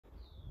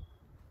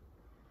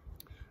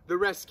the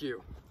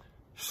rescue.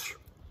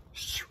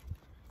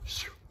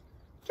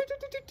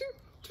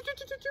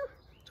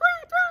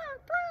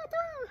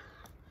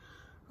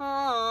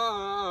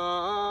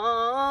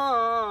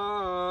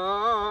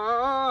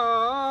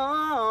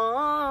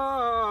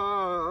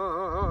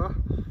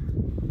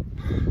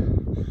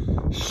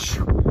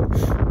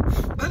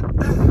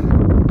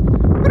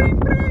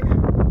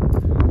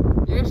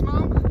 Yes,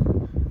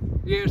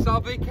 Mom? Yes,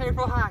 I'll be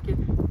careful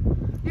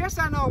hiking. Yes,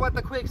 I know about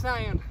the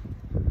quicksand.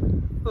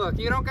 Look,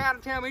 you don't gotta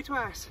tell me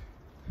twice.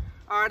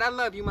 All right, I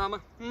love you,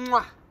 Mama.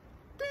 Mwah.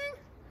 Ding.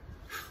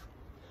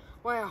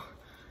 Wow,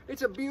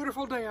 it's a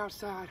beautiful day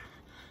outside.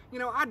 You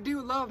know, I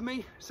do love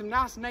me some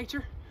nice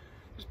nature.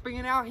 Just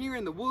being out here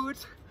in the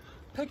woods,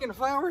 picking the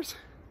flowers,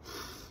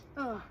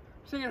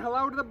 saying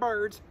hello to the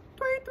birds.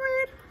 Tweet,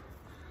 tweet.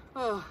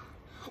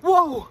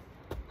 Whoa!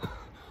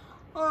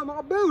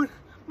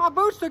 My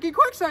boot's stuck in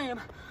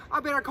quicksand. I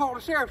better call the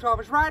sheriff's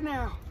office right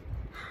now.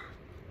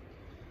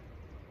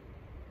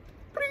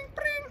 Bring,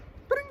 bring,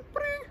 bring,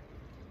 bring.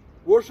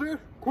 What's that?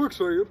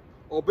 Quicksand.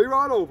 I'll be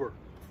right over.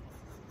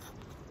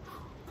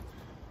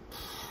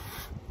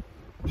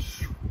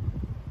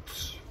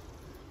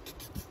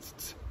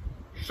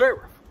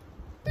 Sheriff.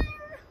 Ding.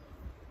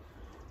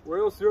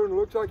 Well, sir, it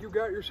looks like you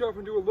got yourself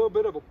into a little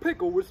bit of a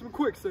pickle with some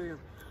quicksand.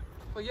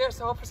 Well, yes,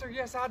 officer,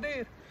 yes, I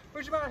did.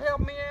 Would you mind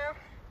helping me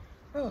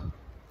out?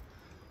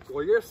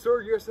 Well, yes,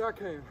 sir, yes, I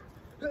can.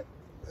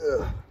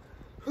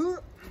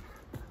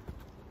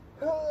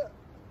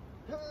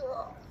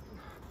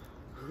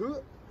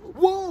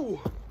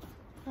 Whoa!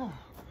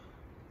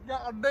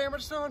 God damn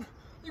it, son.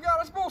 You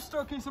got us both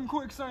stuck in some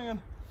quicksand.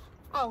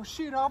 Oh,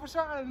 shit, officer,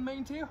 I didn't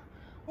mean to.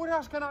 What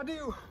else can I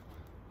do?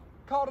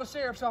 Call the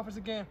sheriff's office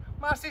again.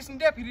 My assistant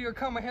deputy will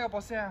come and help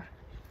us out.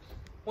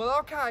 Well,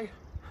 okay.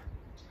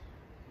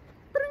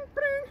 Bring,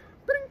 bring,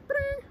 bring,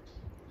 bring.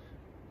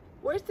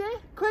 What's that?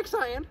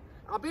 Quicksand.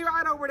 I'll be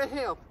right over to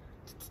help.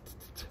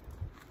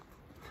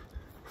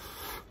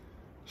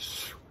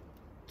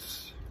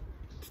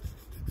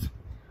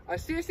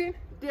 Assistant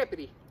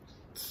deputy.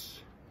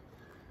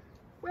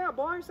 Well,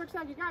 boys, looks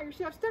like you got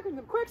yourself stuck in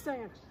some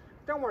quicksand.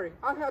 Don't worry,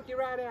 I'll help you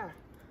right out.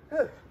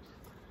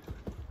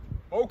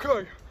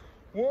 Okay.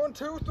 1,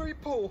 2, 3,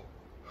 pull.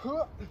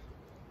 Huh.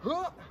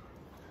 Huh.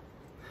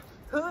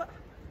 Huh.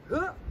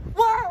 Huh.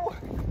 Whoa!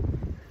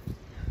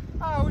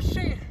 Oh,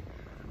 shit.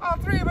 All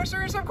three of us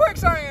are in some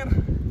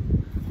quicksand.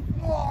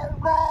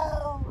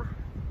 Oh,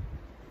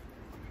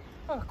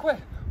 quick.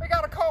 We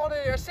gotta call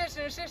the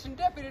assistant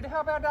deputy to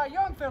help out that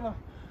young fella.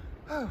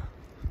 Bring,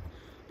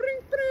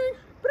 bring,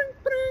 bring,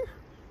 bring.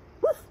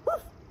 Woof,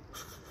 woof.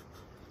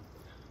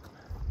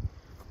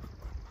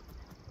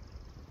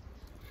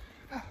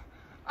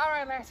 All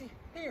right, Lassie,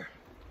 here.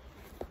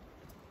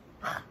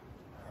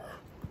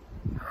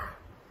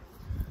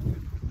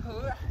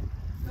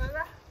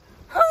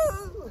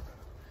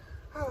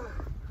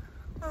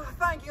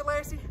 Thank you,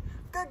 Lassie.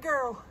 Good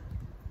girl.